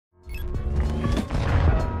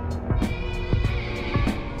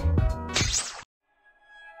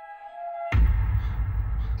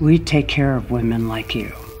We take care of women like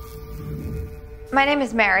you. My name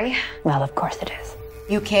is Mary. Well, of course it is.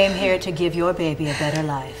 You came here to give your baby a better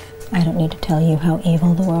life. I don't need to tell you how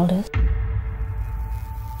evil the world is.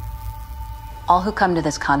 All who come to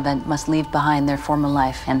this convent must leave behind their former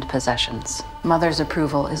life and possessions. Mother's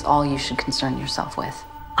approval is all you should concern yourself with.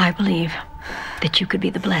 I believe that you could be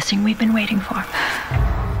the blessing we've been waiting for.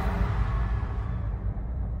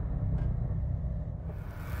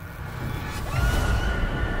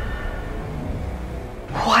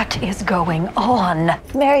 What is going on?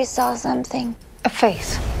 Mary saw something. A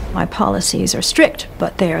face. My policies are strict,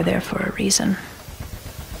 but they are there for a reason.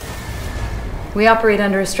 We operate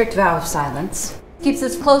under a strict vow of silence. Keeps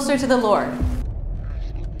us closer to the Lord.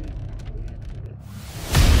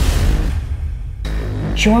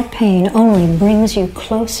 Your pain only brings you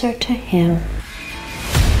closer to Him.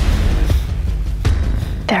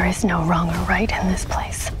 There is no wrong or right in this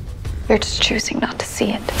place. You're just choosing not to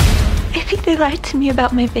see it. I think they lied to me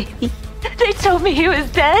about my baby. They told me he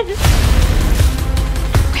was dead.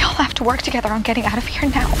 We all have to work together on getting out of here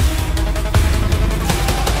now.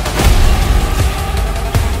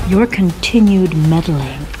 Your continued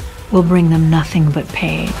meddling will bring them nothing but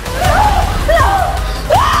pain.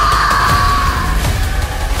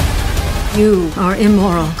 You are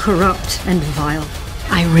immoral, corrupt, and vile.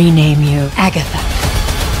 I rename you Agatha.